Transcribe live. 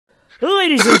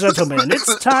Ladies and gentlemen,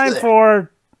 it's time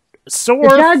for sore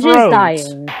The judge throat. is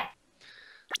dying.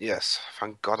 Yes,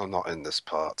 thank God I'm not in this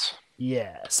part.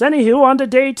 Yes. Anywho, on to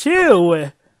day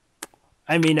 2.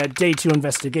 I mean, a day 2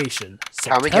 investigation.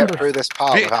 Can we get through this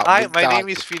part without Hi, me my dying? name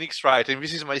is Phoenix Wright, and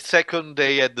this is my second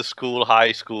day at the school,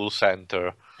 high school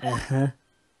center. Get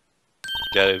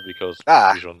it? Because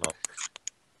you don't know.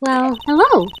 Well,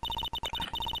 hello.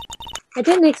 I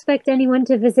didn't expect anyone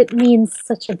to visit me in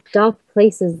such a dark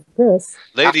place as this.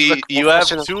 Lady, you have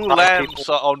 2 lamps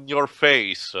on your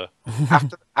face.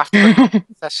 After the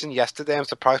session yesterday, I'm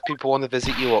surprised people want to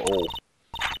visit you at all.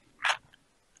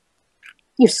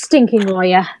 You stinking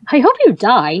lawyer. I hope you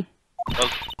die.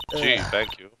 Oh, gee,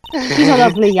 thank you. She's a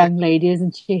lovely young lady,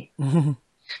 isn't she?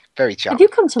 Very charming. Have you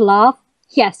come to laugh?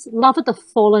 Yes, laugh at the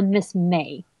fallen Miss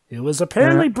May. Who was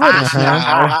apparently British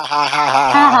now.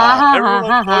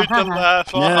 Everyone going to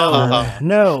laugh.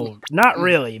 No, not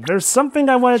really. There's something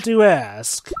I wanted to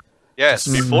ask. Yes,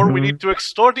 before we need to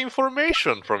extort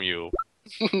information from you.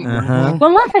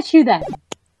 We'll laugh at you then.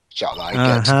 Shall I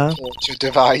get a torture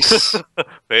device?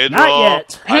 Pedro, Not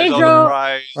yet. Pedro,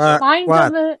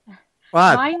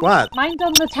 What? Mind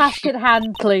on the task at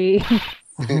hand, please.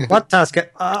 What task?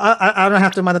 I don't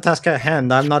have to mind the task at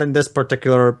hand. I'm not in this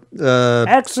particular.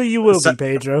 Actually, you will be,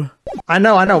 Pedro. I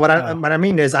know. What I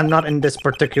mean is, I'm not in this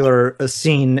particular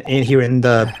scene here in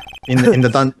the.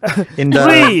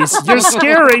 Please, you're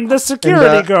scaring the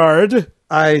security guard.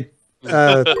 I'm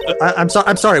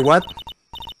sorry. What?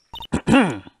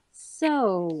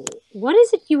 So, what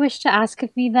is it you wish to ask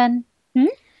of me then?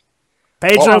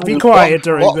 Pedro, be quiet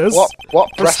during this. What For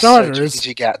breast surgery starters, did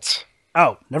you get?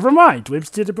 Oh, never mind.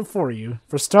 Dwibs did it before you.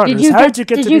 For starters, how did you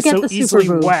get to be so easily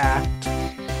whacked?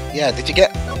 Yeah, did you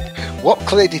get... What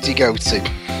clinic did you go to?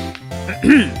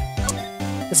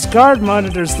 This guard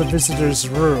monitors the visitor's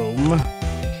room.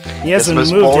 He hasn't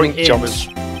moved an inch.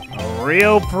 A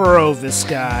real pro, this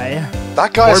guy.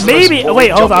 That guy's or maybe...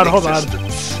 Wait, hold on.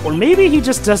 Or maybe he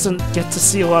just doesn't get to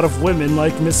see a lot of women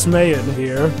like Miss May in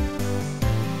here.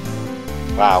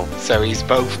 Wow, so he's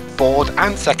both bored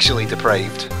and sexually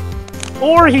depraved.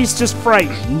 Or he's just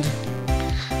frightened.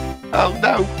 Oh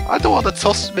no, I don't want to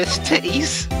toss Miss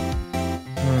Titties.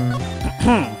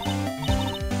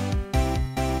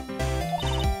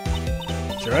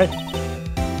 Sure.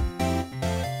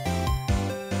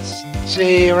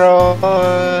 Zero.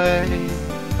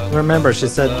 Remember, she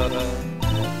said.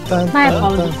 My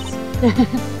apologies.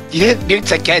 You didn't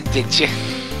mute again, did you?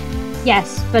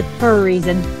 Yes, but for a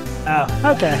reason. Oh,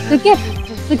 okay.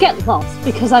 Forget lost,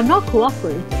 because I'm not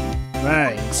cooperating.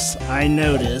 Thanks, I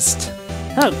noticed.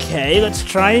 Okay, let's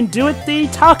try and do it the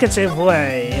talkative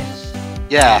way.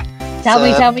 Yeah. Tell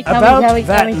me. About the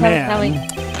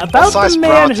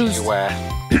man who's...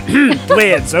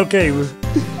 Lance, okay.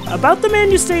 About the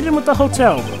man you stayed in with the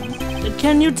hotel room.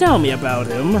 Can you tell me about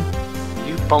him?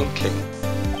 You bonking.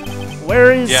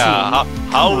 Where is he? Yeah,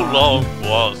 how long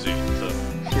was it?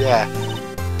 Yeah.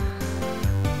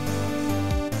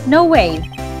 No way.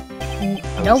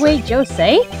 No way,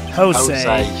 Jose? Jose.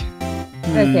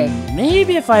 Okay.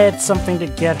 Maybe if I had something to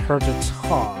get her to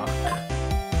talk.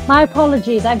 My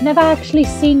apologies, I've never actually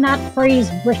seen that phrase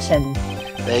written.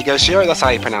 There you go, Shiro, that's how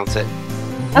you pronounce it.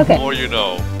 Okay. Or you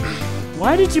know.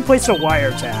 Why did you place a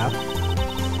wiretap?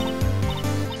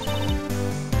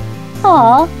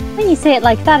 Aw, when you say it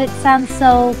like that, it sounds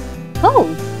so...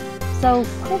 so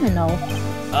criminal.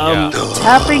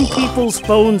 Tapping people's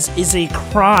phones is a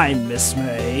crime, Miss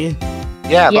May.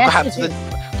 Yeah, Yes,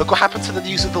 look what happened to the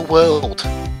news of the world.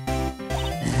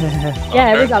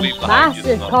 Yeah, it was a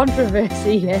massive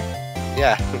controversy here.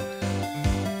 Yeah.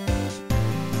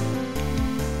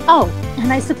 Oh,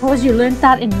 and I suppose you learned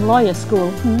that in lawyer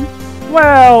school,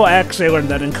 Well, actually I learned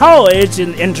that in college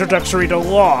in Introductory to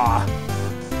Law.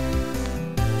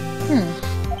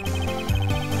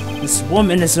 This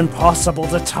woman is impossible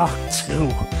to talk to.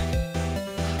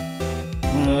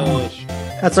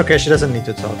 That's okay. She doesn't need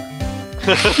to talk.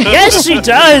 Yes, she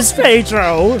does,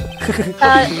 Pedro!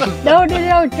 No,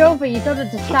 Jova, you don't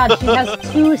understand. She has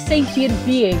 2 sentient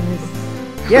beings.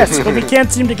 Yes, but we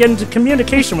can't seem to get into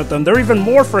communication with them. They're even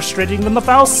more frustrating than the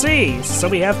foul seas, so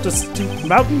we have to stoop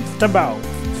mountain to mouth.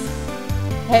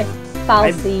 Hey,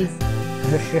 foul seas.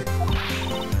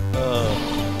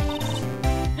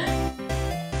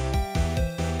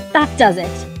 That does it.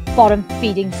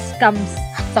 Bottom-feeding,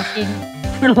 scum-sucking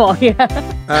lawyer.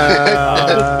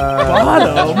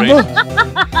 Bottom?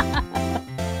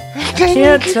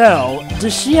 Can't tell.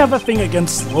 Does she have a thing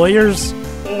against lawyers?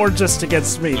 Or just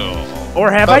against me? No. Or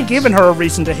have I given her a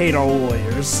reason to hate all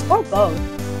lawyers? Or both.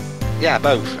 Yeah,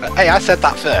 both. Hey, I said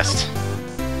that first.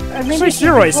 Actually,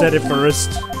 Shiroi said it first.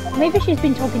 Maybe she's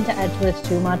been talking to Edgeworth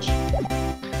too much.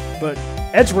 But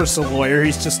Edgeworth's a lawyer,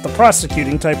 he's just the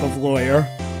prosecuting type of lawyer.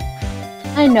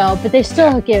 I know, but they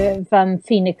still give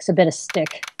Phoenix a bit of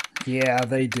stick. Yeah,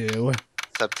 they do.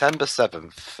 September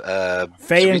 7th.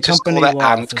 Faye should we and just Company call it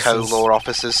law and co-law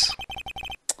officers?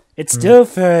 It's still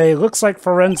Faye. Looks like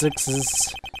forensics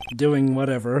is doing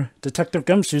whatever. Detective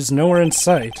Gumshoe's nowhere in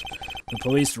sight. The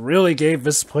police really gave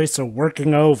this place a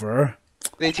working over.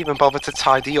 They didn't even bother to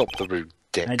tidy up the room,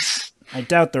 dicks. I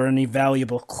doubt there are any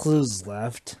valuable clues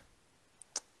left.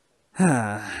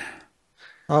 Oh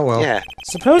well. Yeah.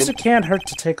 Suppose it can't hurt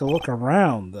to take a look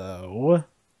around, though.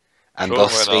 And Sure,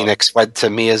 thus why not? Phoenix went to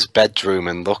Mia's bedroom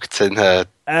and looked in her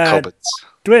cupboards.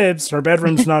 Dwibs, her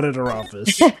bedroom's not at her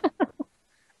office.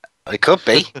 It could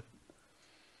be.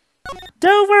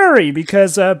 Don't worry,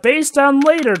 because based on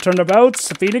later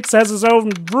turnabouts, Phoenix has his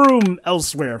own room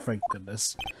elsewhere, thank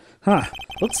goodness. Huh.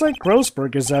 Looks like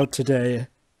Grossberg is out today.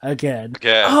 Again.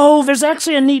 Yeah. Oh, there's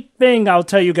actually a neat thing I'll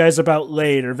tell you guys about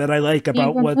later that I like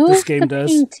about what this game does.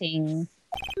 Painting.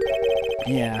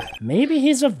 Yeah, maybe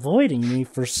he's avoiding me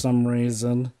for some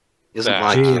reason. Isn't Gee,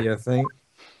 like Gee, you.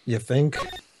 you think?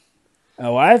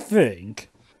 Oh, I think.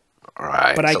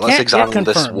 Right, But I so let's can't yet examine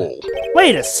this confirm wall. it.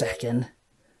 Wait a second.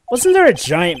 Wasn't there a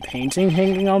giant painting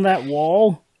hanging on that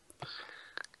wall?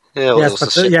 Yeah, well,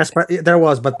 Yes, but there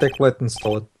was, but Dick Litton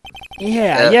stole it.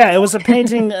 Yeah, it was a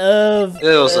painting of... it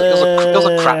was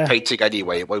a crap painting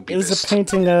anyway, it won't be It was this. a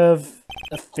painting of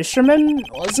a fisherman,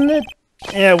 wasn't it?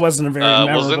 Yeah, it wasn't a very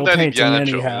memorable Wasn't that painting Indiana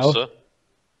anyhow. Jones?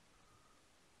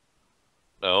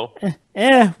 No?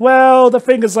 Well, the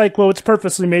thing is like, well, it's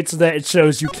purposely made so that it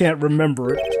shows you can't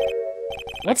remember it.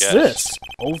 What's guess. this?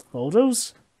 Old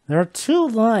photos? There are two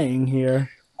lying here.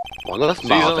 One of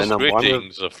Marvin Season's and one of...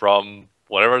 greetings from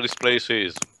whatever this place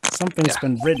is. Something's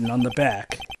been written on the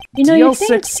back. You know, you DL6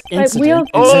 think, incident.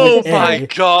 Oh Exhibit my A.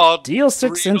 god! DL6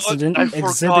 Really? incident. I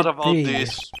Exhibit forgot about B.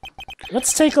 this.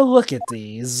 Let's take a look at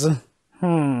these.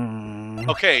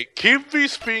 Okay, keep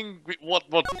this thing, what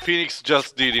Phoenix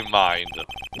just did in mind.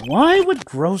 Why would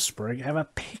Grossberg have a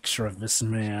picture of this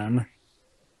man?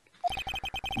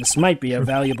 This might be a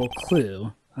valuable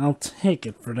clue. I'll take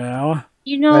it for now.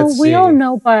 You know, Let's we see. all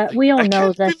know, but we all I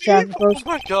know can't that believe, oh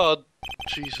my god.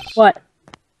 Jesus. What?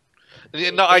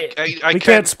 Yeah, no, I We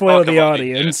can't spoil talk the about it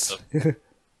audience. yet.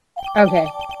 Okay.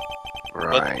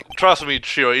 Right. But trust me,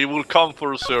 Chiro, it will come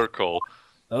full circle.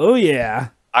 Oh yeah.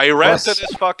 I rented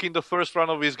this fucking the first run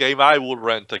of this game, I will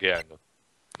rent again.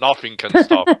 Nothing can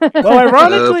stop. Well,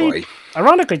 Oh boy.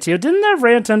 ironically too, didn't that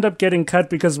rant end up getting cut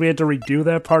because we had to redo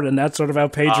that part, and that's sort of how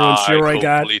Pedro and I Shiroi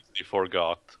got? completely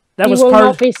forgot. That You was will part.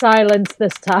 not be silenced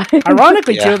this time.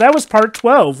 Ironically Yeah. too, that was part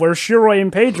 12, where Shiroi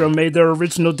and Pedro made their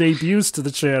original debuts to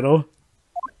the channel.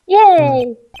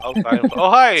 Yay! Oh,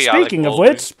 hi, Speaking Alec of Baldwin.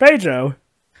 which, Pedro.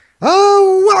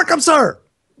 Oh, welcome, sir.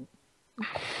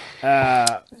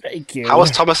 Thank you. How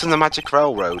was Thomas and the Magic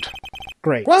Railroad?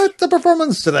 Great. What the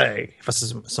performance today?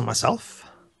 Versus myself.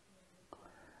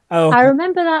 Oh, I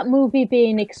remember that movie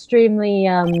being extremely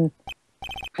over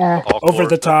Awkward.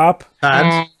 the top.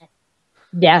 And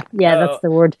yeah, that's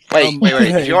the word. Wait.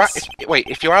 thanks.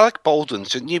 If you're Alec Baldwin,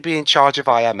 shouldn't you be in charge of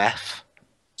IMF?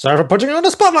 sorry for putting you on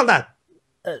the spot like that.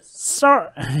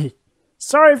 Sorry.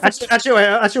 Sorry for...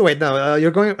 Actually, wait. No, you're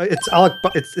going. It's Alec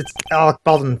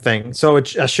Baldwin thing. So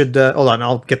I should hold on.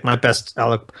 I'll get my best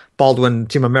Alec Baldwin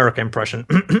Team America impression.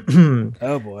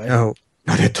 Oh boy. No,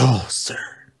 not at all, sir.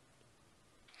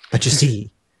 But you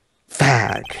see,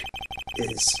 fag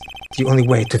is the only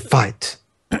way to fight.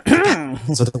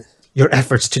 So your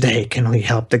efforts today can only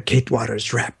help the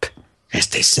Gatewaters rep, as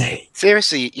they say.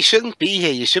 Seriously, you shouldn't be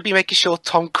here. You should be making sure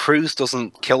Tom Cruise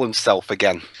doesn't kill himself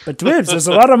again. But Dwibs, there's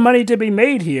a lot of money to be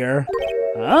made here.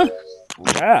 Huh?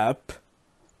 Cap?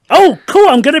 Oh, cool!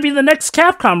 I'm gonna be the next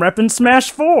Capcom rep in Smash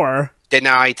 4!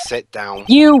 Denied. Sit down.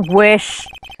 You wish.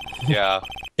 Yeah.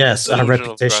 Yes, our Delusion of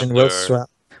reputation will grandeur. swell.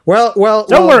 Well.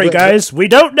 Don't worry, Dwibs- guys, we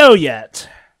don't know yet.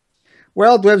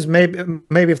 Well, Dwibs,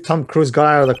 maybe if Tom Cruise got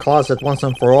out of the closet once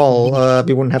and for all,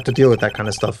 we wouldn't have to deal with that kind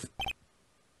of stuff.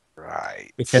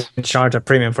 Right. We can charge a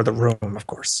premium for the room, of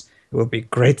course. It will be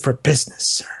great for business,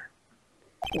 sir.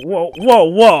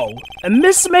 Whoa. And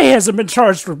Miss May hasn't been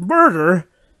charged with murder.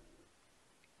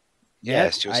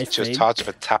 Yes, I she was think. charged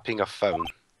with tapping a phone.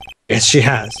 Yes, she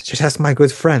has. She has my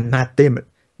good friend, Matt Damon.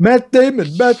 Matt Damon.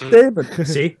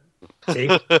 See? He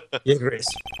agrees.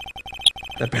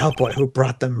 The bellboy who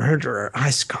brought the murderer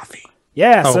iced coffee.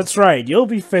 Yes, Oh. that's right, you'll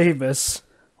be famous.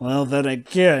 Well, then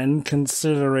again,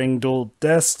 considering Dual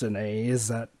Destiny, is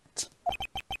that...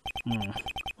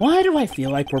 Why do I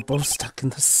feel like we're both stuck in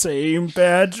the same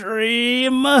bad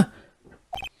dream?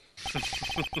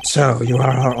 So, you are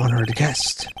our honored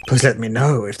guest. Please let me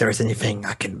know if there is anything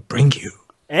I can bring you.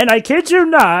 And I kid you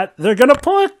not, they're gonna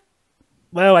pull a...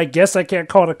 Well, I guess I can't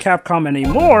call it a Capcom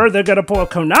anymore. They're gonna pull a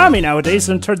Konami nowadays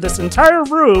and turn this entire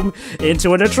room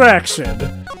into an attraction.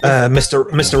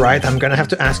 Mr. Wright, I'm gonna have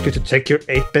to ask you to take your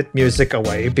 8-bit music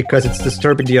away because it's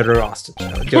disturbing the other hostage.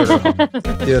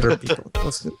 The other people.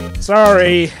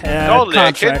 Sorry, Golly,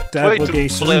 I can't contract wait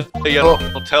obligation. to play a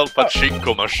hotel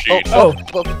pachinko machine.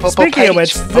 Speaking of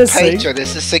which, this thing... Pedro,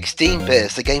 this is 16-bit.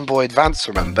 It's the Game Boy Advance,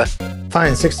 remember?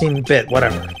 Fine, 16-bit,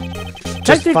 whatever.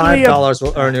 Just Technically, $5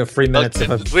 will earn you 3 minutes of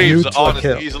a Reeves, mutual honestly,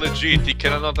 kill. he's legit. He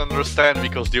cannot understand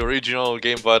because the original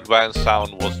Game Boy Advance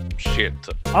sound was shit.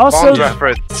 Also, Bond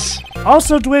reference.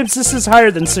 also, Dwibs, this is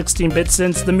higher than 16-bit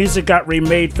since the music got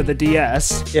remade for the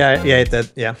DS. Yeah, it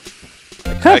did, yeah.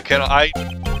 I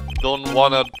don't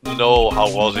wanna know how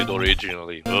was it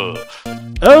originally. Ugh.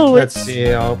 Oh, Let's see.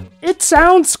 it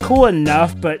sounds cool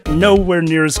enough, but nowhere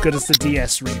near as good as the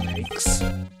DS remakes.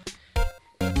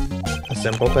 A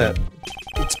simple bit.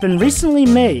 It's been recently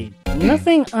made.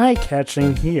 Nothing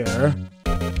eye-catching here.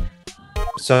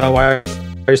 So why are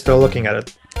you still looking at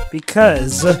it?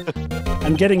 Because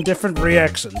I'm getting different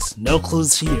reactions. No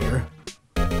clues here.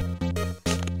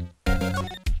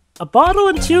 A bottle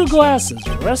and 2 glasses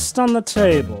rest on the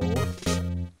table.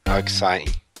 How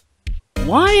exciting.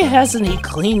 Why hasn't he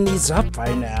cleaned these up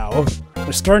by now?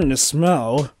 They're starting to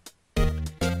smell.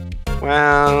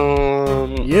 Well...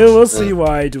 You will see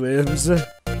why, Dwibs.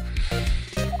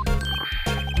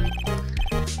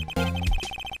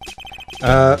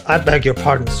 I beg your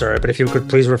pardon, sir, but if you could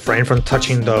please refrain from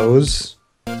touching those.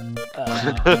 Paige,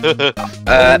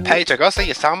 I gotta say,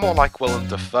 you sound more like Willem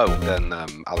Dafoe than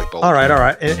Alec Baldwin.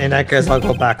 Alright. In that case, I'll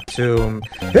go back to...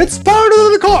 It's part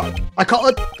of the car! I call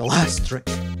it the last drink.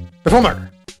 Before murder.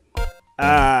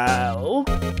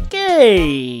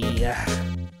 Okay.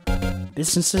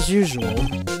 Business as usual.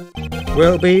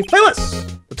 We'll be famous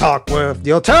to talk with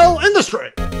the hotel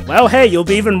industry. Well, hey, you'll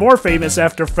be even more famous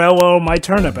after fellow my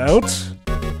turnabout.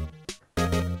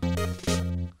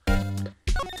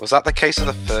 Was that the case of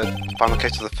the final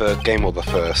case of the third game or the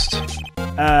first?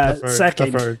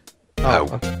 Second. The third.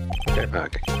 Oh. Okay.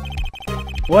 Okay.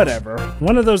 Whatever.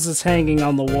 One of those is hanging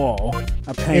on the wall. A Is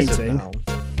it painting. now?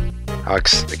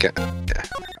 Again. Yeah.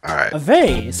 Alright. A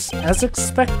vase, as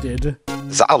expected.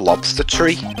 Is that a lobster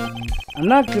tree? I'm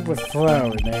not good with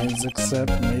flower names,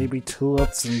 except maybe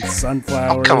tulips and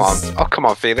sunflowers. Oh, come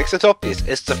on, Felix. It's obvious.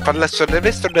 It's the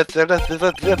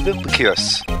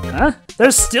Huh?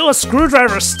 There's still a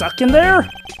screwdriver stuck in there?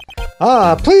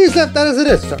 Please let that as it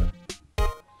is, sir.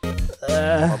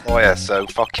 Oh, yeah, so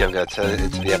fuck you. I'm gonna turn it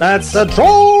into the episode. That's the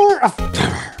drawer of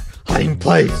terror, hiding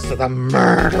place of the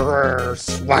murderer's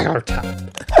wiretap.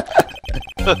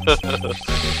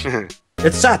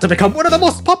 It's sad to become one of the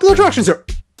most popular attractions here.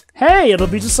 Hey, it'll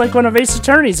be just like one of Ace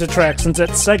Attorney's attractions at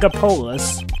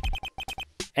Segapolis.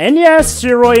 And yes,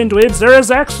 Shiroy and Dweebs, there is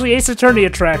actually Ace Attorney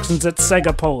attractions at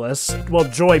Segapolis. Well,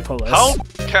 Joypolis.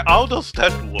 How does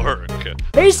that work?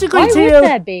 Basically, Why would Tio...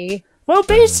 that be? Well,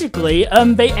 basically,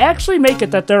 they actually make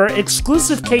it that there are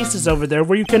exclusive cases over there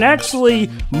where you can actually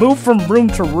move from room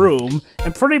to room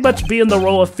and pretty much be in the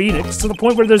role of Phoenix, to the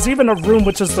point where there's even a room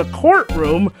which is the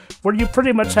courtroom where you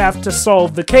pretty much have to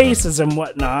solve the cases and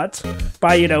whatnot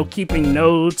by, you know, keeping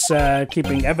notes,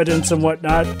 keeping evidence and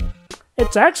whatnot.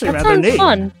 It's actually That rather sounds neat.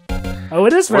 fun. Oh,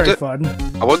 it is very fun.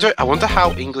 I wonder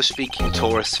how English-speaking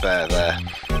tourists fare there.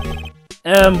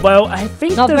 Well, I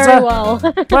think Not there's very a... well.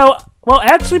 Well,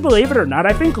 actually, believe it or not,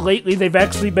 I think lately they've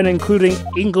actually been including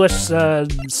English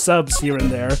subs here and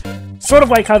there. Sort of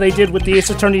like how they did with the Ace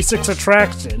Attorney 6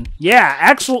 attraction. Yeah,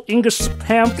 actual English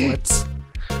pamphlets.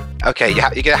 Okay,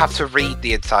 you're gonna have to read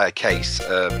the entire case.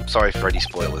 Sorry for any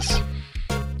spoilers.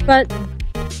 But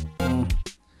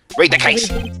Read the case!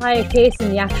 the entire case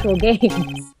in the actual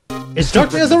games. It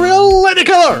struck me as a real lady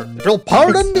killer, if you'll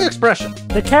pardon the expression.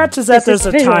 The catch is that This there's is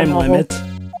a visual time novel. limit.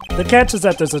 The catch is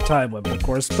that there's a time limit, of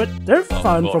course, but they're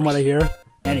fun from what I hear.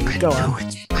 Anyway, go on.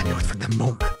 I knew it from the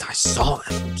moment I saw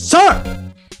them. Sir!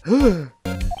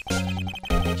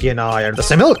 He and I are the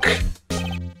same ilk.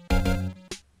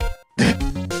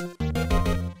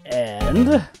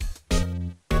 And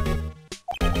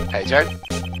Hey, Joe.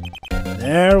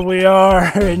 there we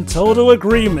are, in total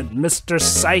agreement, Mr.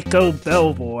 Psycho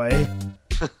Bellboy.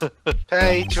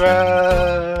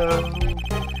 Pedro!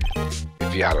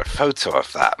 If you had a photo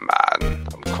of that man,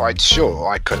 I'm quite sure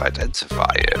I could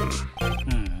identify him.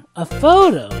 A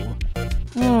photo?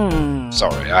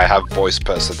 Sorry, I have voice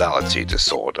personality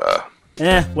disorder.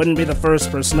 Wouldn't be the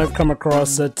first person I've come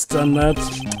across that's done that.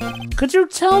 Could you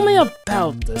tell me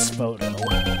about this photo?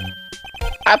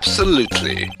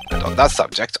 Absolutely. And on that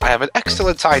subject, I have an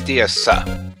excellent idea, sir.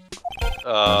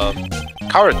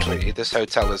 Currently, this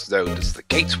hotel is known as the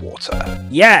Gatewater.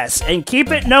 Yes, and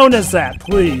keep it known as that,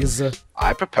 please.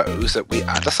 I propose that we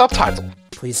add a subtitle.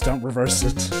 Please don't reverse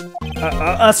it.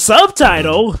 A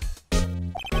subtitle?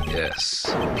 Yes.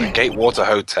 The Gatewater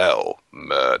Hotel,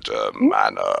 Murder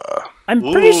Manor. I'm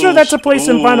pretty sure that's a place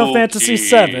in Final Fantasy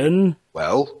VII.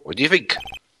 Well, what do you think?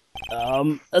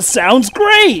 Sounds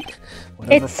great!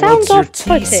 Whatever It sounds floats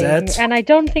your tea off-putting, set. and I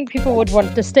don't think people would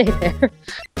want to stay there.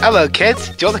 Hello, kids.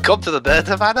 Do you want to come to the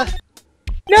Murder Manor?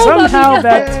 No, Somehow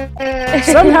Bobby,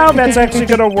 Somehow that's actually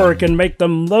gonna work and make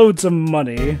them loads of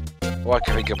money. What I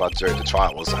can think about during the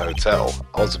trial was the hotel.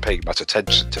 I wasn't paying much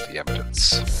attention to the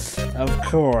evidence. Of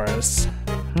course.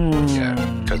 Yeah,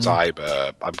 because I'm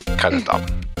kind of dumb.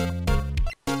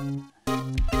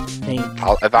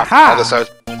 If how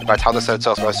this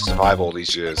hotel's supposed to survive all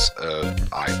these years,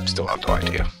 I still have no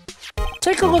idea.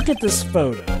 Take a look at this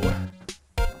photo.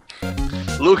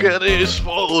 Look at this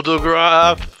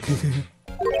photograph.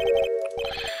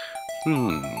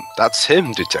 That's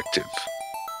him, detective.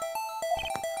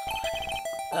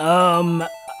 I'm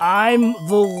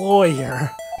the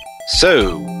lawyer.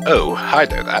 So, I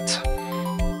know that.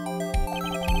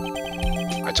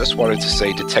 I just wanted to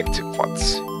say detective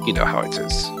once. You know how it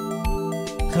is.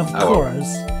 Of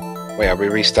course. Wait, are we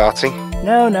restarting?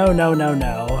 No. No,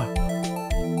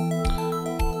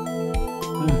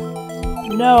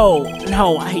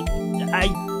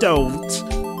 I don't.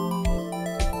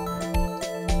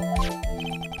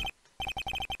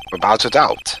 Without a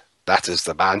doubt, that is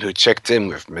the man who checked in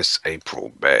with Miss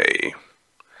April May.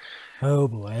 Oh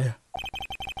boy.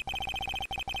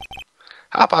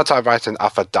 How about I write an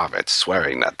affidavit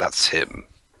swearing that that's him?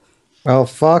 Well,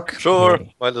 fuck. Sure,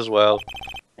 me. might as well.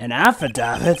 An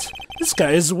affidavit? This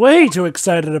guy is way too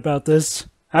excited about this.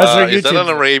 How's your Is that an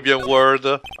YouTube? Arabian word?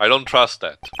 I don't trust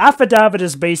that. Affidavit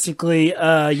is basically,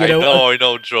 I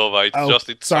know, Jova. It's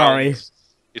just sorry.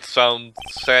 It sounds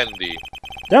sandy.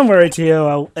 Don't worry, Tio.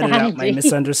 I'll edit out my Sandy.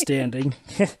 misunderstanding.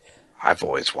 I've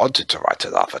always wanted to write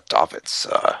an affidavit,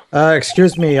 sir.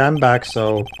 Excuse me, I'm back,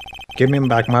 so give me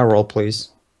back my role, please.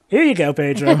 Here you go,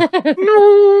 Pedro.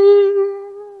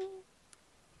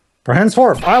 For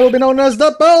henceforth, I will be known as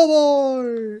the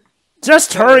Bellboy.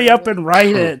 Just hurry up and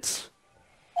write it.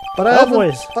 But I haven't-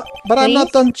 Bellboys. but I'm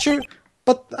not done chewing.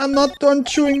 But I'm not done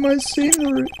chewing my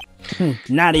scenery.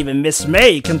 Not even Miss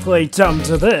May can play dumb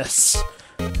to this.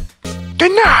 Do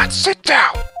not sit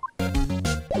down.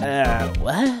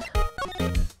 What?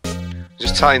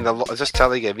 Just telling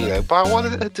him, you know, but I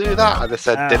wanted to do that. And I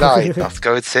said, did I? Let's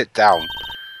go and sit down.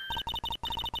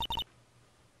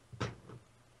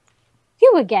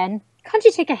 You again? Can't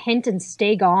you take a hint and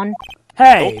stay gone?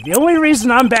 Hey, the only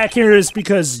reason I'm back here is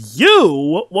because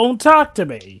you won't talk to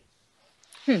me.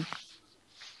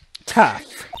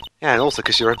 Tough. Yeah, and also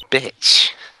because you're a bitch.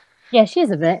 Yeah, she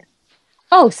is a bit.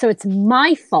 Oh, so it's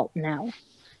my fault now.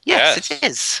 Yes, Yes. it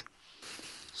is.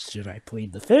 Should I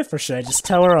plead the fifth or should I just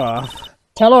tell her off?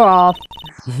 Tell her off.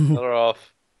 Tell her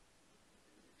off.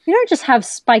 You don't just have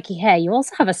spiky hair, you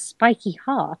also have a spiky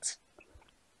heart.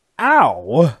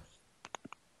 Ow.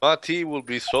 Mati will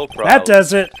be so proud. That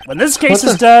does it. When this case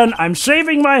is done, I'm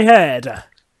shaving my head.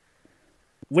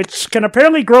 Which can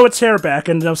apparently grow its hair back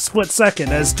in a split second,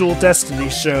 as Dual Destiny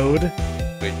showed.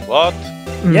 Wait, what?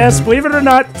 Yes, believe it or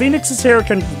not, Phoenix's hair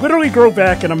can literally grow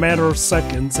back in a matter of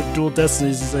seconds if Dual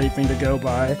Destinies is anything to go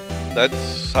by. That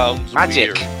sounds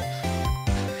Magic. weird.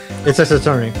 It's a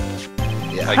attorney.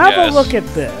 I Have guess. a look at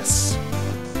this.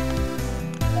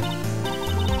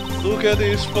 Look at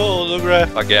this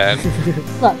photograph again.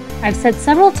 Look, I've said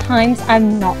several times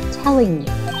I'm not telling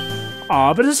you.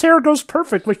 Aw, but his hair goes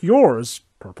perfect with yours.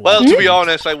 Purple. Well, to be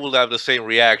honest, I would have the same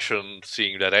reaction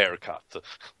seeing that haircut.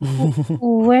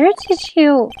 Where did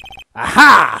you...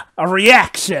 Aha! A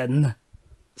reaction!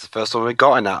 It's the first one we've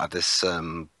gotten out of this,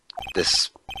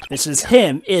 This is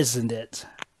him, isn't it?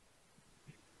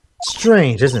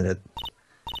 Strange, isn't it?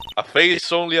 A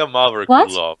face only a mother What?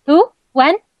 could love. Who?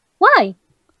 When? Why?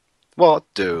 What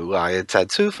do I intend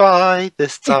to find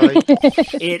this time?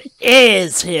 It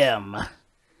is him!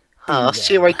 Oh,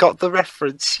 sure, I got the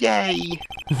reference. Yay!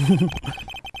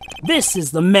 This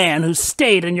is the man who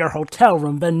stayed in your hotel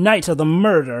room the night of the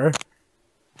murder.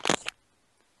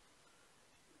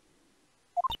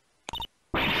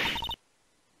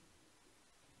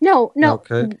 No,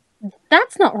 Okay.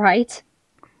 that's not right.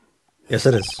 Yes,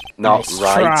 it is. Not Nice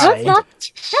right. try. That's not...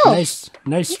 No.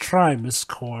 Nice try, Miss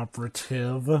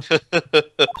Cooperative.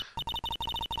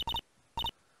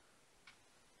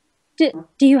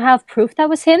 Do you have proof that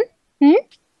was him? I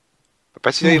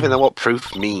bet you don't even know what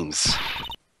proof means.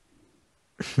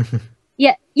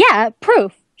 Yeah,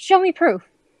 proof. Show me proof.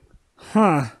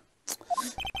 Huh.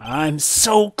 I'm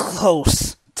so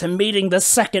close to meeting the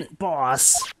second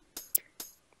boss.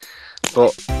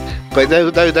 But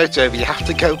no, Jovi, you have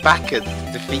to go back and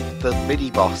defeat the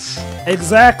mini-boss.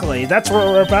 Exactly. That's what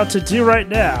we're about to do right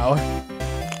now.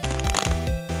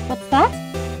 What's that?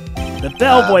 The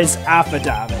bellboy's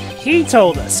affidavit. He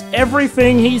told us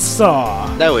everything he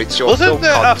saw. No, it's your Wasn't full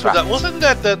that after contract. that? Wasn't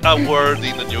that a word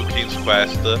in the New King's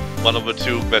Quest? One of the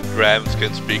two that Grams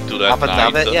can speak to that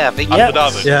Affidavit? knight? Yeah, I think Yep.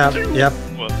 Affidavit. Yep.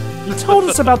 He told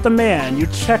us about the man you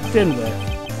checked in with.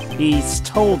 He's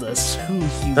told us who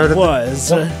he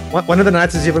was. One of the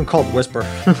knights is even called Whisper.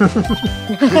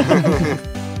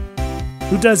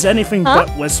 Who does anything Huh?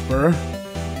 but whisper.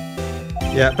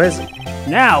 Yeah, basically.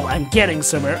 Now I'm getting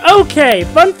somewhere. Okay,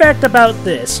 fun fact about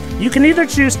this. You can either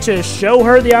choose to show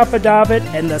her the affidavit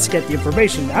and thus get the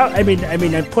information out.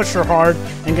 And push her hard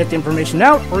and get the information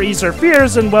out, or ease her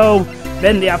fears and, well,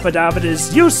 then the affidavit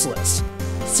is useless.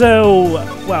 So,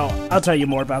 well, I'll tell you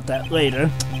more about that later.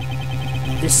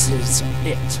 This is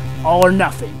it. All or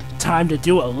nothing. Time to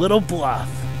do a little bluff.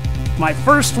 My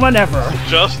first one ever.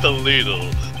 Just a little.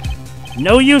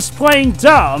 No use playing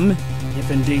dumb, if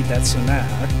indeed that's an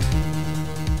act.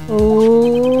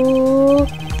 Ooh.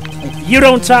 If you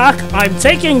don't talk, I'm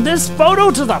taking this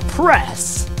photo to the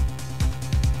press.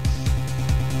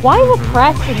 Why the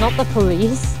press and not the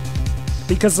police?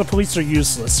 Because the police are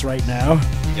useless right now.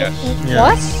 Yes. Yeah.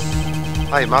 What?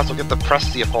 Hey, might as well give the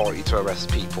press the authority to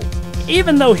arrest people.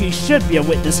 Even though he should be a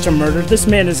witness to murder, this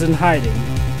man is in hiding.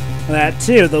 That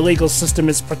too, the legal system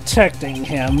is protecting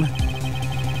him.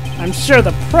 I'm sure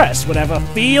the press would have a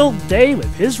field day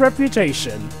with his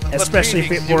reputation. Especially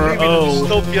if it were, in a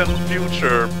dystopian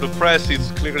future, the press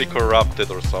is clearly corrupted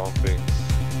or something.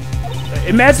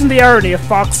 Imagine the irony if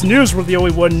Fox News were the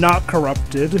only one not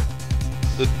corrupted.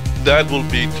 That will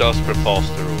be just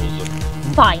preposterous.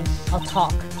 Fine, I'll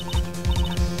talk.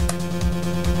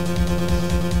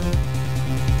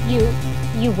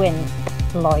 You win,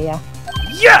 lawyer.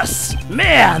 Yes!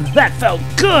 Man, that felt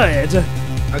good!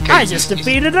 Okay, I just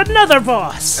defeated another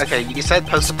boss! Okay, you said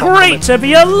Great post-apocalyptic. to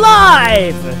be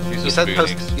alive! You said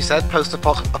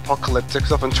post-apocalyptic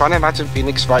stuff. I'm trying to imagine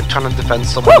Phoenix Wright trying to defend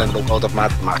someone in the world of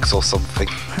Mad Max or something.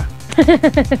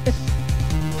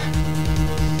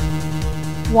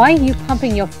 Why are you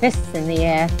pumping your fists in the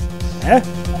air?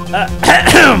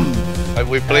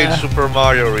 We played Super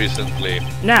Mario recently.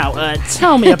 Now,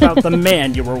 tell me about the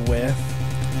man you were with.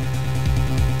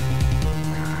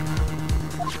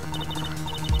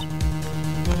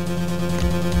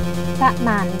 That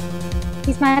man.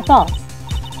 He's my boss.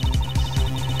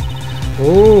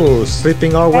 Ooh,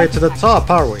 sleeping our way to the top,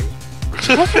 are we?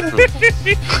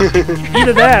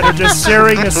 Either that or just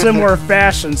sharing a similar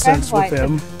fashion sense with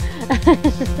him.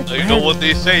 You know what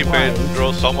they say,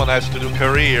 Pedro? Someone has to do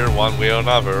career one way or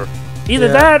another. Either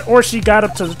Yeah. that or she got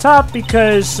up to the top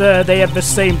because they have the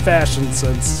same fashion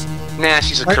sense. Nah,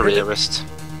 she's a careerist.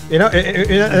 You know, it's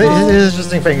an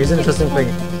interesting thing. It's an interesting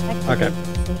thing. Okay.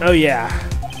 Oh yeah.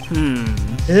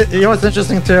 You know what's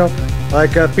interesting too?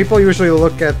 Like, people usually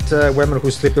look at women who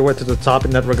sleep their way to the top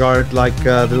in that regard, like,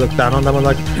 they look down on them. And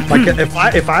like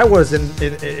if I was in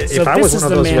if So I this was is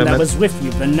one the of those man women, that was with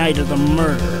you the night of the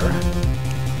murder.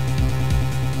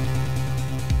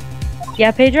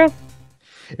 Yeah, Pedro?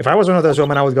 if I was one of those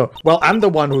women, I would go, well, I'm the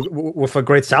one who with a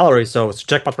great salary, so it's a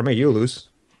jackpot for me. You lose.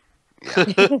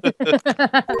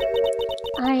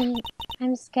 I'm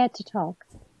scared to talk.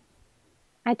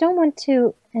 I don't want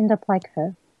to end up like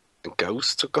her. A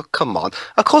ghost? Oh, come on.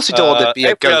 Of course you don't want to be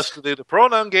a If we has ghost. to do the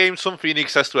pronoun game, some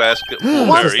Phoenix has to ask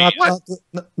What? It's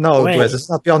Mary. no, Wait. Wes, it's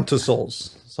not beyond two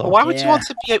souls. So Why would you Yeah. want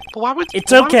to be a... Why would,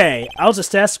 It's why, okay. I'll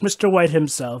just ask Mr. White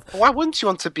himself. Why wouldn't you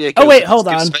want to be a Oh, ghost? wait, that hold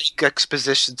gives on. fake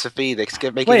exposition to Phoenix.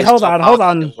 Making Wait, his hold job on, harder hold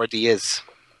than on. it already is.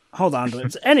 Hold on,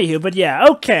 Blitz. Anywho, but yeah,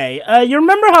 okay. You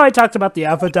remember how I talked about the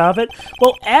affidavit?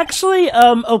 Well, actually,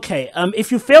 if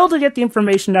you fail to get the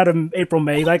information out of April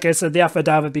May, like I said, the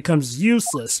affidavit becomes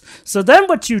useless. So then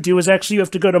what you do is actually you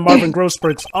have to go to Marvin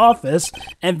Grossberg's office,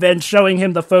 and then showing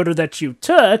him the photo that you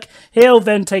took, he'll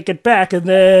then take it back, and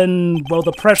then, well,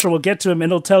 the pressure will get to him,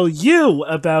 and he'll tell you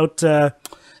about, about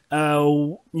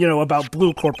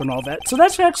Blue Corp and all that. So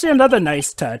that's actually another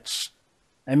nice touch.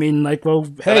 I mean, like, well,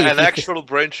 hey. An actual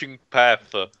branching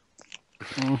path.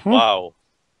 Wow.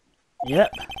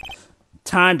 Yep.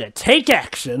 Time to take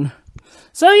action.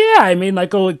 So yeah, I mean,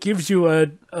 like, it gives you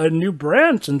a new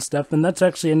branch and stuff, and that's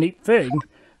actually a neat thing.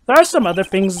 There are some other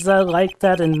things like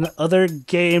that in other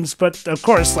games, but of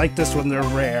course, like this one, they're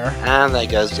rare. And there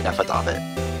goes the affidavit.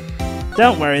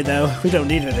 Don't worry, though. We don't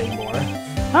need it anymore.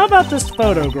 How about this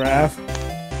photograph?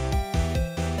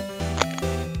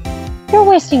 You're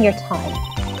wasting your time.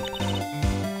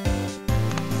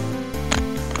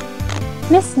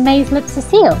 Miss May's lips are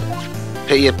sealed.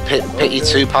 Pity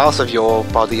 2 parts of your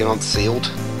body aren't sealed.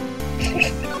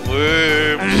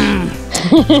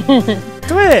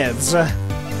 Twins!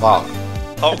 Wow.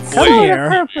 Oh, Come wait. here.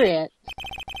 Appropriate.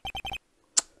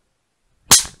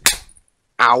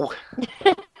 Ow.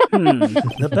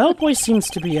 The bellboy seems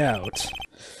to be out.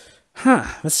 Huh,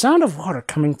 the sound of water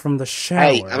coming from the shower.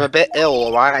 Hey, I'm a bit ill,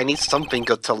 alright? I need something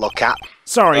good to look at.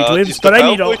 Sorry, Is Dwibs, the but I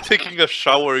need bellboy all... taking a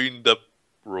shower in the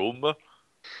room?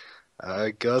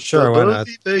 I got Sure, the why not?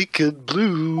 bloody naked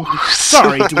blues.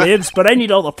 Sorry, Dwibs, but I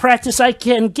need all the practice I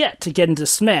can get to get into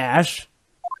Smash.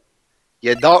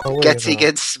 You're not Oh, wait, getting no.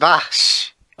 in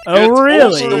Smash. Oh, Get over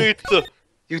really? it.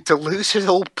 You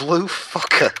delusional blue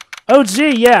fucker. Oh,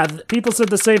 gee, yeah, people said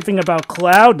the same thing about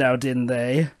Cloud now, didn't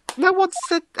they? No one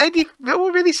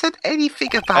really said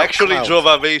anything about Actually,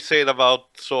 Cloud. Jovahexeon about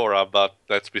Sora, but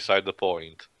that's beside the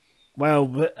point. Well,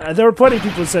 there were plenty of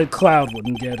people who said Cloud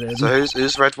wouldn't get in. So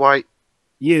who's Red White?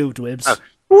 You, Dwibs. Oh.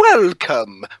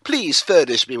 Welcome. Please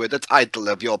furnish me with the title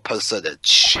of your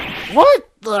personage. What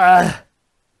the...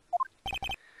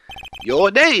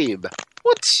 Your name.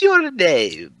 What's your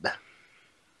name?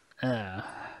 Who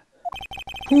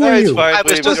No, are it's you? fine, I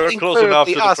was Dwibs, just you're close enough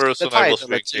to inferently the asking person the I was title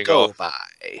that you thinking go of. by.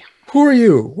 Who are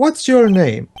you? What's your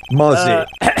name? Muzzy.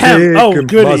 oh, Big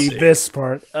goody, Muzzy. this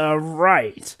part.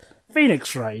 Right.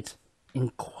 Phoenix Wright.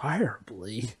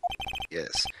 Inquirably.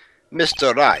 Yes.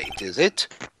 Mr. Wright, is it?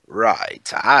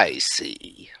 Right, I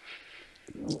see.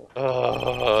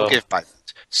 Forgive my...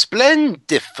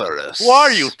 Splendiferous. Who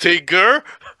are you, Tigger?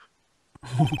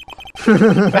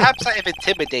 Perhaps I have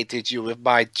intimidated you with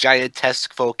my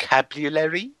giantesque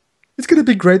vocabulary? It's gonna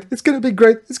be great. It's gonna be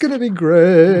great. It's gonna be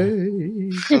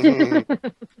great.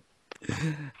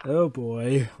 Oh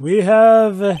boy. We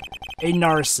have a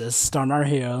narcissist on our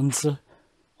hands.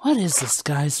 What is this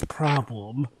guy's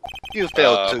problem? You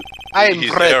failed to... I am His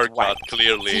Red haircut, White,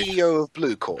 clearly. CEO of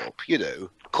Blue Corp. You know,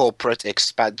 corporate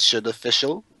expansion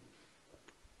official.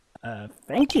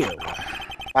 Thank you.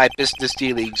 My business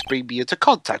dealings bring me into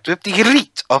contact with the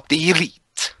elite of the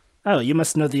elite. Oh, you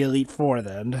must know the Elite Four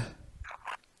then.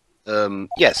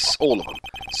 Yes, all of them.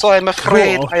 So I'm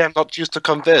afraid Cool. I am not used to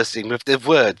conversing with the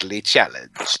wordly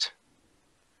challenged.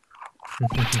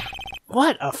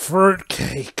 What a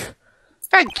fruitcake.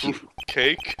 Thank you.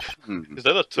 Cake? Hmm. Is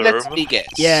that a term? Let me guess.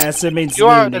 Yes, it means You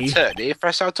are an loony. attorney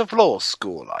fresh out of law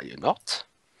school, are you not?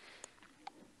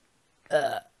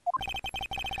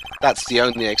 That's the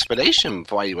only explanation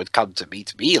for why you would come to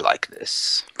meet me like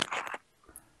this.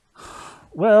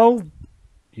 Well,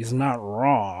 he's not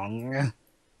wrong.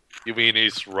 You mean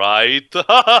he's right? Shut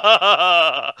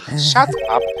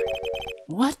up.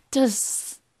 What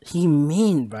does he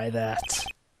mean by that?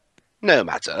 No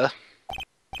matter.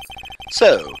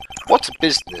 So, what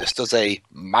business does a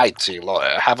mighty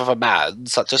lawyer have of a man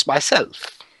such as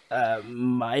myself?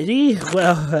 Mighty?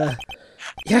 Well,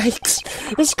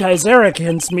 yikes. This guy's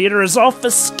arrogance meter is off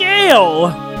the scale!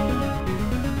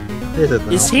 Is it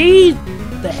now? Is he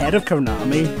the head of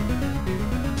Konami?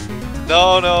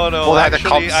 No. Well, the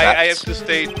Actually, I have concept. to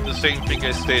state the same thing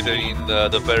I stated in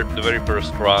the very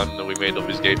first run we made of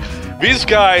this game. This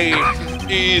guy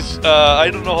is... I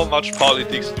don't know how much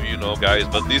politics do you know, guys,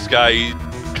 but this guy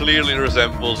clearly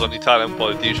resembles an Italian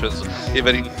politician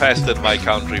even infested my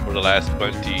country for the last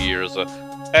 20 years.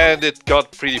 And it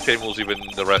got pretty famous even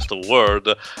in the rest of the world.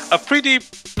 A pretty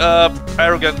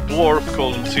arrogant dwarf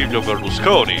called Silvio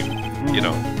Berlusconi, you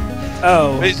know.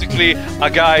 Oh. Basically, a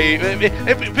guy...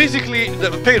 Basically,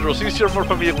 Pedro, since you're more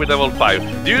familiar with level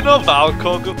 5, do you know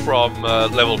Valcog from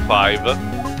level 5?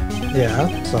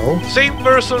 Yeah, so? Same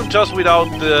person, just without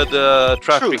the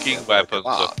trafficking Truth, weapons.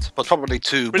 but probably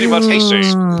too... Pretty much the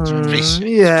same.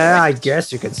 Yeah, I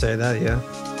guess you could say that, yeah.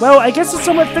 Well, I guess it's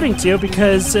somewhat fitting too,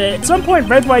 because at some point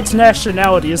Red White's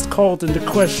nationality is called into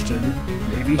question.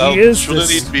 Maybe he is Shouldn't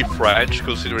this... it be French,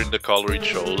 considering the color it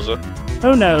shows?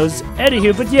 Who knows?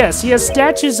 Anywho, but yes, he has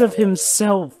statues of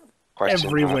himself Question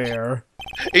everywhere.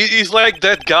 He's like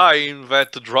that guy in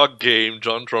that drug game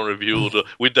Jontron reviewed,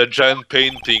 with that giant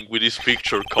painting with his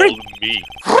picture called Me.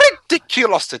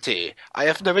 Ridiculosity! I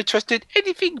have no interest in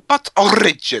anything but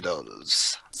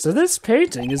originals. So this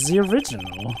painting is the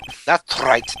original. That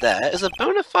right there is a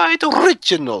bona fide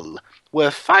original.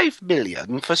 Worth 5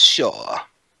 million for sure.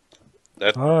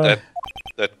 That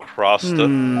crust.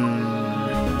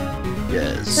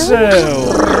 Yes.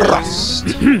 So, Rust.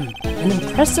 an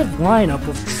impressive lineup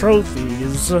of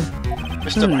trophies.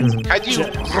 Mr. Wright, can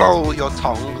you roll your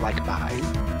tongue like mine?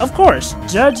 Of course,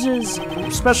 judges,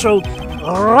 special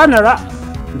runner-up,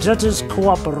 Judges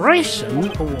Cooperation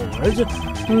Award.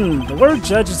 The word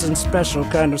judges and special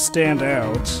kind of stand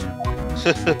out.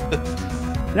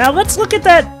 Now let's look at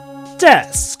that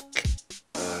desk.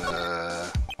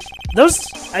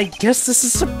 I guess this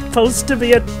is supposed to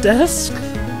be a desk?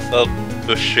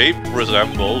 The shape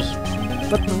resembles.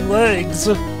 But the legs...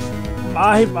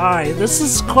 My, this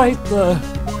is quite the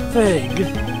thing.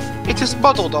 It is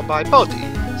modeled on my body,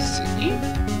 see?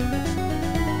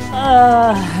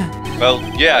 Well,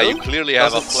 yeah, you clearly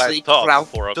have a flat top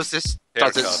for a Does this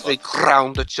haircut. sleek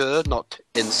roundature not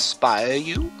inspire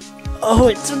you? Oh,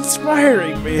 it's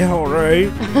inspiring me, alright.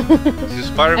 It's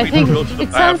inspiring I me think to go to the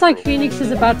it sounds like bathroom. Phoenix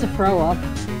is about to throw up.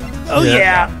 Oh,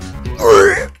 yeah.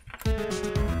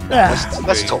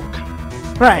 Let's talk.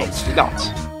 Right. Not.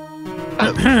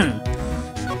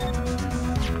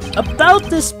 About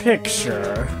this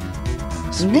picture.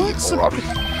 What's Moron.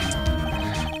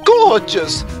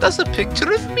 Gorgeous! That's a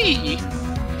picture of me!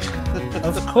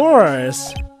 Of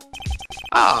course.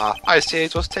 Ah, I see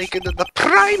it was taken in the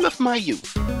prime of my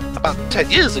youth. About 10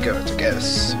 years ago, I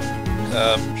guess.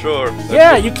 Sure.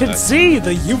 Yeah, you can see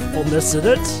the youthfulness in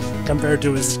it, compared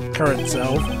to his current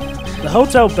self. The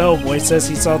hotel bellboy says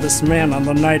he saw this man on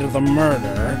the night of the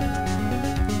murder.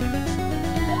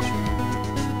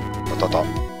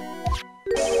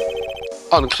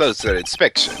 On closer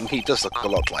inspection, he does look a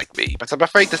lot like me, but I'm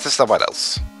afraid this is someone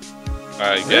else.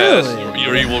 I guess Really?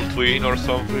 your evil twin or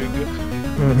something.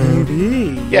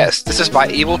 Maybe. Yes, this is my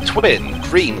evil twin,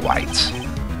 Green White.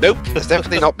 Nope, it's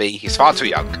definitely not me. He's far too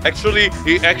young. Actually,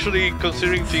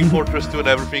 considering Team Fortress 2 and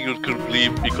everything, it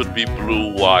could be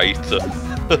blue white.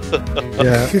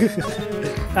 Yeah.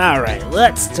 Alright,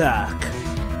 let's talk.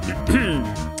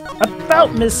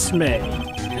 About Miss May.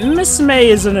 Miss May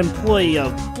is an employee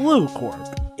of Blue Corp,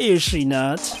 is she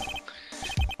not?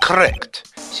 Correct.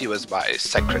 She was my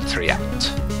secretariat.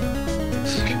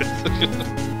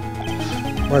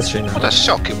 Was she What not? a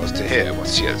shock it was to hear what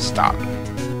she has done.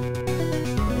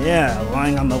 Yeah,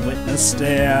 lying on the witness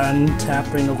stand,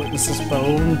 tapping a witness's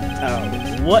phone.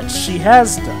 Oh, what she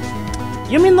has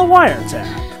done. You mean the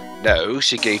wiretap? No,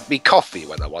 she gave me coffee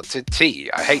when I wanted tea.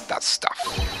 I hate that stuff.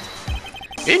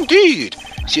 Indeed,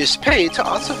 she is paid to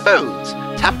answer phones.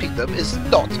 Tapping them is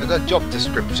not in her job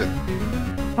description.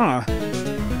 Huh.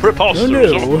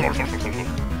 Preposterous.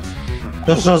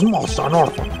 This is most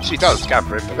unorthodox. She does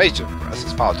gather information for us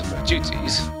as part of her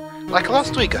duties. Like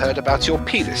last week I heard about your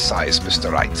penis size,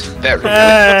 Mr. Wright.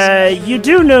 Very You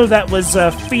do know that was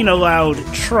phenolide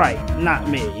trite, not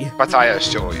me. But I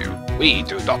assure you, we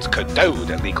do not condone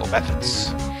illegal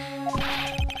methods.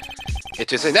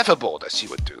 It is inevitable that she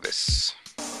would do this.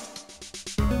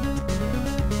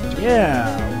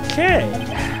 Yeah, okay.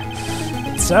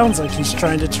 It sounds like he's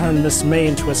trying to turn Miss May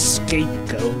into a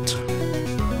scapegoat.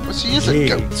 But she is a Gee.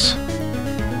 goat.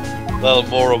 Well,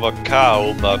 more of a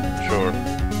cow, but sure.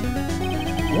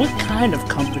 What kind of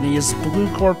company is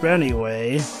Blue Corp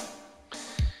anyway?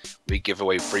 We give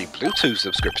away free Bluetooth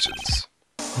subscriptions.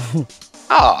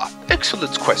 Ah,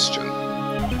 excellent question.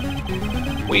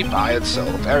 We buy and sell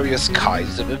various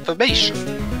kinds of information.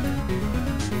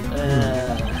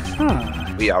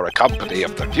 We are a company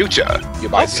of the future. You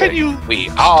might say can you we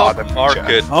are the future.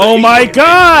 market? Oh my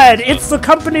god! It's the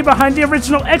company behind the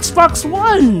original Xbox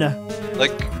One!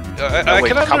 Like, No, I wait,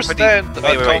 can company- understand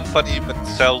wait, a wait. company that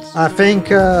sells. I think,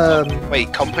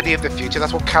 Wait, company of the future?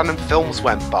 That's what Canon Films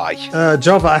went by.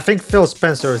 Jova, I think Phil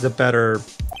Spencer is a better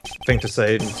thing to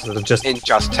say instead of just. In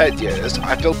just 10 years,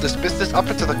 I built this business up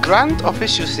into the grand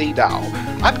office you see now.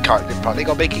 I'm currently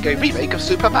planning on making a remake of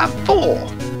Superman 4.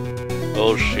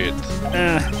 Oh shit.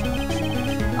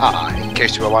 Ah, in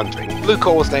case you were wondering, Blue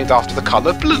Core was named after the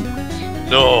color blue.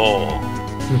 No.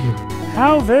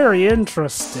 How very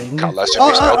interesting. Color should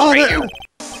be spelled for you.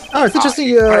 Oh, it's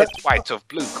interesting. Brett White of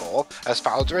Blue Core, as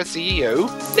founder and CEO,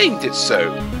 named it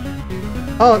so.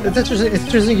 Oh, it's interesting. It's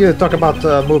interesting you talk about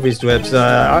movies, Dwebs.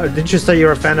 Didn't you say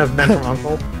you're a fan of Man from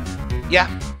Uncle? Yeah.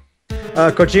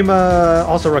 Kojima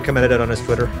also recommended it on his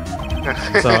Twitter,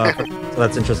 so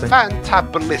that's interesting.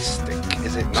 Fantablistic,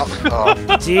 is it not?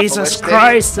 Oh, Jesus ballistic.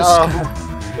 Christ! This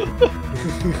Oh.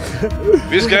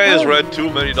 This guy has read too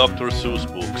many Dr. Seuss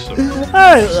books. So.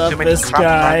 I love Too many this crap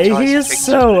guy. franchise He is pictures.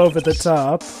 so over the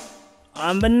top.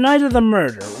 On the night of the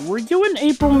murder, were you in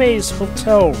April May's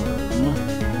hotel room?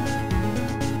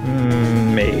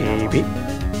 Maybe.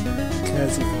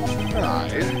 Because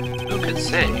Who can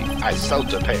say? I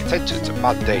seldom pay attention to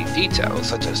mundane details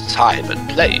such as time and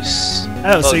place.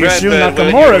 oh, so you're Shu granted,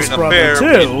 when Nakamura's you're in a brother fair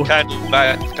too. with kind of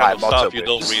bad kind I'm of also stuff, you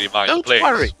don't witness. really mind Don't playing.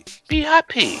 worry. Be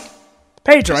happy.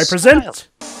 Pedro, I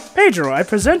Smile.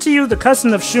 present to you the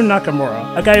cousin of Shun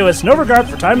Nakamura, a guy who has no regard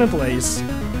for time and place.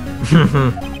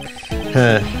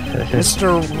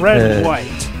 Mr. Red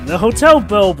White, the hotel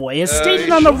bellboy, has stated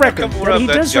on the record that he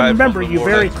does remember you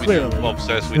very clearly.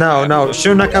 No,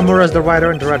 Shun Nakamura is the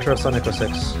writer and director of Sonic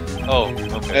 06. Oh,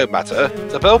 okay. No matter.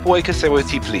 The bellboy can say what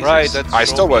he pleases. Right, that's I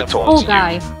still won't talk Poor to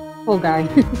guy. Poor guy.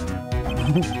 you.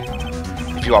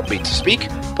 If you want me to speak,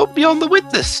 put me on the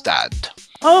witness stand.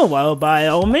 Oh, well, by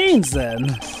all means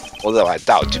then. Although I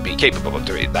doubt you'd be capable of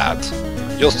doing that.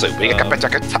 You're so big,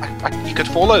 you could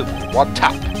fall over in one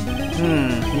tap.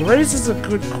 He raises a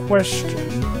good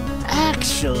question.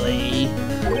 Actually,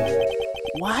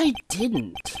 why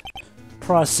didn't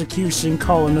prosecution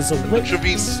call him as a What should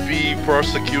be witness? the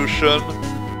prosecution?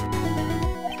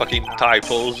 Fucking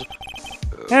typos.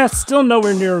 Yeah, still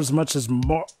nowhere near as much as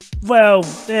more. Well,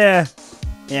 yeah.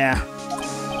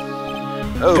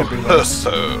 Oh, Could be worse.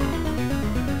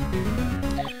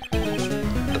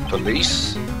 The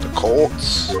police, the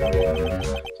courts.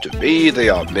 To me, they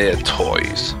are mere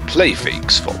toys,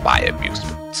 playthings for my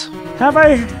amusement.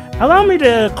 Allow me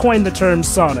to coin the term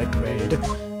Sonic Raid.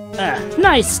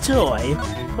 Nice toy,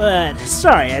 but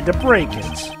sorry I had to break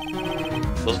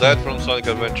it. Was that from Sonic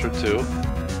Adventure 2?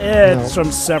 It's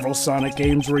from several Sonic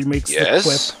games where he makes the Yes?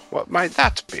 quip. What might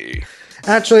that be?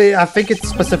 Actually, I think it's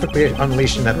specifically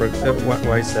Unleashed Network, what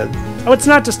I said. Oh, it's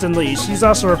not just Unleashed. He's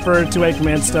also referred to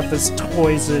Eggman stuff as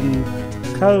toys and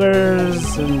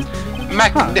colors and...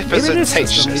 Magnificent maybe it is just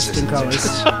taste. Unleashed in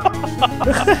colors.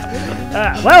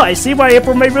 Well, I see why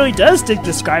April May really does dig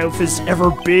this guy with his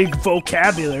ever-big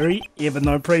vocabulary, even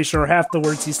though I'm pretty sure half the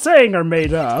words he's saying are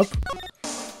made up.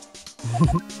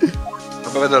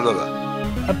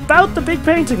 About the big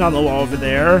painting on the wall over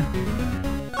there.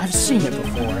 I've seen it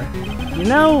before. You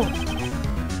know,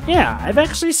 yeah, I've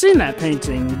actually seen that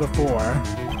painting before.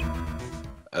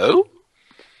 Oh?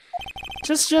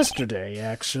 Just yesterday,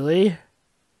 actually.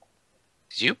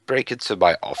 Did you break into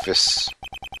my office?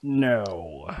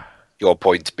 No. Your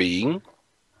point being?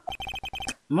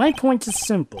 My point is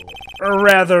simple. Or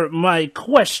rather, my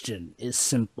question is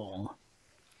simple.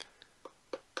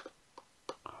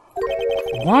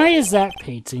 Why is that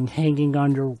painting hanging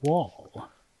on your wall?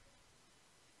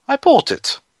 I bought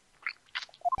it.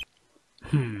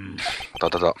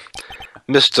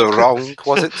 Mr. Wrong,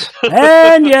 was it?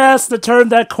 And yes, the term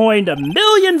that coined a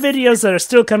million videos that are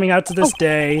still coming out to this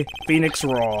day, Phoenix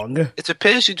Wrong. It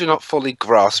appears you do not fully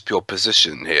grasp your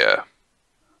position here.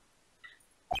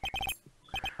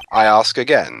 I ask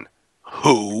again,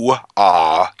 who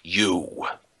are you?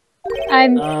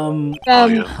 I'm I am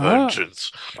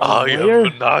vengeance. I am Lawyer? the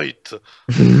knight.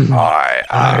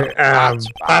 I am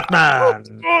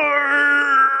Batman!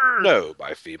 No,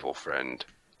 my feeble friend.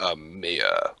 A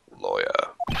mere lawyer.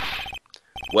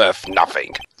 Worth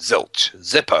nothing. Zilch.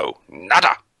 Zippo.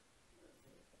 Nada.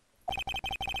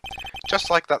 Just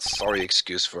like that sorry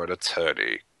excuse for an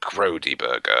attorney. Grody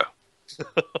Burger.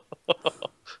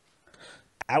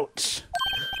 Ouch.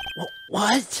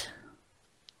 What?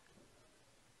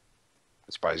 I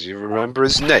suppose you remember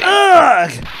his name.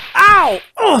 Ugh! Ow!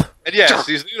 Ugh! And yes,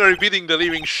 he's literally beating the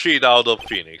living shit out of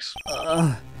Phoenix.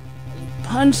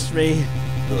 Punched me.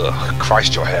 Ugh,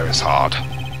 Christ, your hair is hard.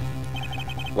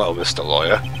 Well, Mr.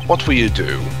 Lawyer, what will you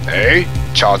do, eh?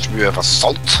 Charge me with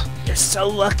assault? You're so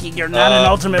lucky you're not an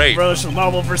Ultimate Wait. Bros.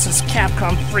 Marvel vs.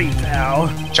 Capcom free, pal.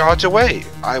 Charge away.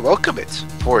 I welcome it,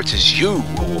 for it is you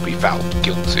who will be found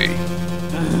guilty.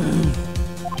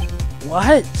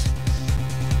 What?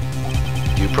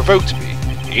 You provoked me.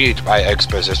 Heed my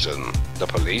exposition. The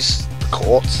police, the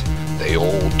courts, they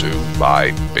all do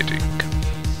my bidding.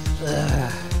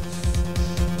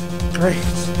 Great.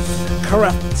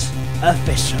 Corrupt.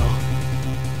 Official.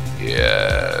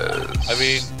 Yes. I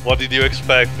mean, what did you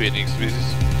expect, Phoenix? This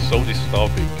is so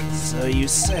dystopic. So you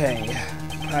say.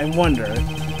 I wonder,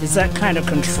 is that kind of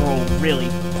control really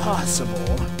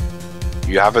possible?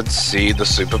 You haven't seen the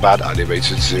Superman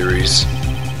animated series?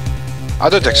 I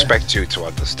don't expect you to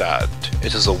understand.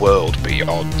 It is a world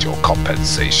beyond your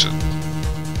compensation.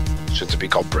 Should it be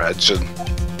comprehension?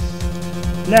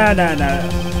 No.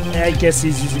 I guess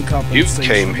he's using You compensation.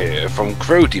 came here from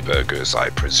Grody Burgers, I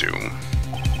presume.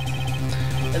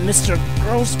 Mr.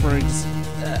 Grossberg's...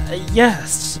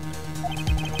 yes.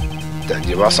 Then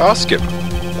you must ask him,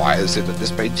 why is it that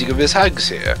this painting of his hangs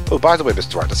here? Oh, by the way,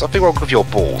 Mr. Wright, there's something wrong with your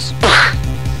balls.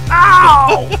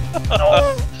 Ow!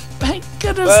 Oh, thank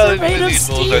goodness Well, they're made of he knows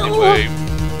steel. anyway.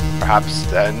 Perhaps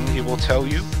then he will tell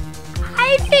you.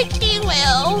 I think he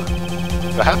will.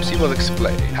 Perhaps he will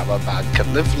explain how a man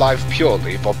can live life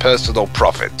purely for personal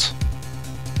profit.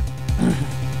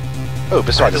 Oh,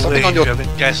 Mr. Wright, there's something on you your...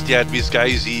 haven't guessed yet, this guy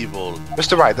is evil.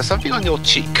 Mr. Wright, there's something on your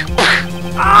cheek.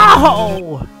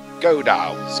 Ow! Go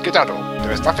now. Skedaddle.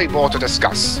 There is nothing more to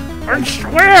discuss. I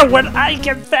swear when I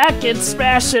get back in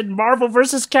Smash and Marvel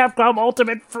vs. Capcom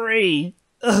Ultimate Free.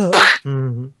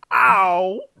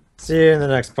 Ow. See you in the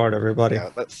next part, everybody. Yeah,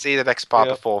 let's see the next part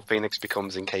before Phoenix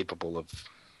becomes incapable of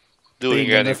Doing being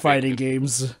in the anything. fighting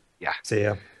games. Yeah. See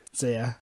ya. So yeah.